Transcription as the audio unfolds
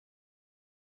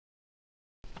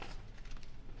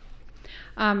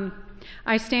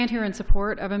I stand here in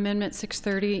support of Amendment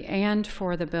 630 and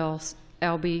for the bill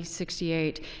LB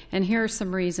 68, and here are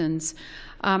some reasons.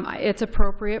 It's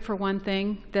appropriate, for one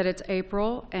thing, that it's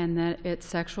April and that it's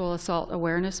Sexual Assault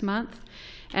Awareness Month,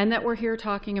 and that we're here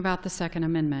talking about the Second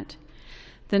Amendment.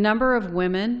 The number of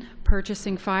women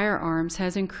purchasing firearms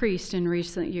has increased in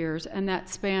recent years, and that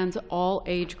spans all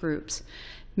age groups,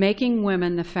 making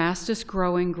women the fastest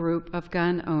growing group of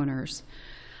gun owners.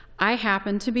 I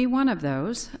happen to be one of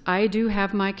those. I do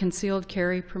have my concealed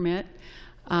carry permit.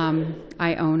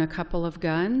 I own a couple of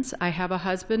guns. I have a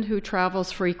husband who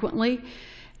travels frequently,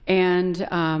 and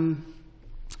a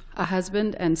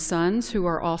husband and sons who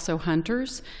are also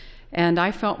hunters. And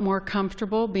I felt more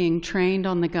comfortable being trained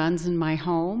on the guns in my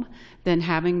home than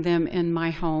having them in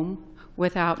my home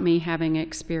without me having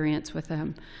experience with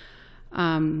them.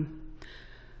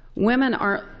 Women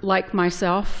aren't like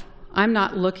myself. I'm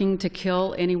not looking to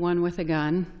kill anyone with a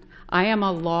gun. I am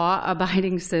a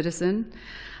law-abiding citizen.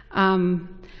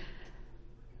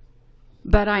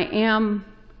 But I am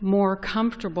more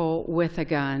comfortable with a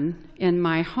gun in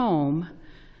my home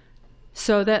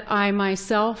so that I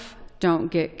myself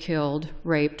don't get killed,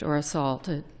 raped, or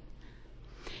assaulted.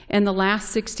 In the last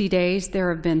 60 days, there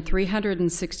have been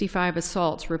 365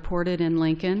 assaults reported in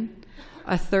Lincoln,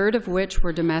 a third of which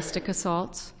were domestic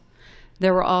assaults.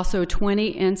 There were also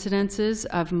 20 incidences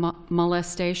of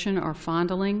molestation or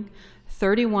fondling,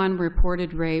 31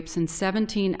 reported rapes, and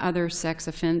 17 other sex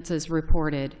offenses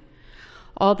reported.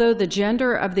 Although the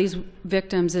gender of these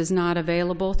victims is not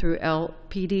available through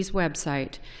LPD's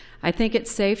website, I think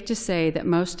it's safe to say that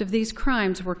most of these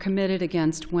crimes were committed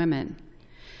against women.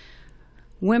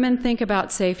 Women think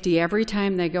about safety every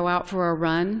time they go out for a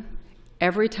run,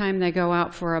 every time they go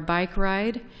out for a bike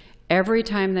ride, every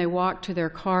time they walk to their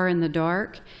car in the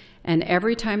dark, and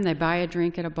every time they buy a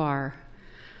drink at a bar.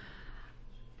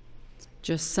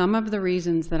 Just some of the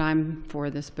reasons that I'm for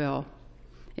this bill.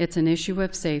 It's an issue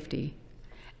of safety,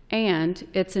 and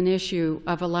it's an issue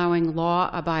of allowing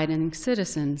law-abiding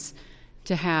citizens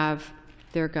to have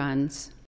their guns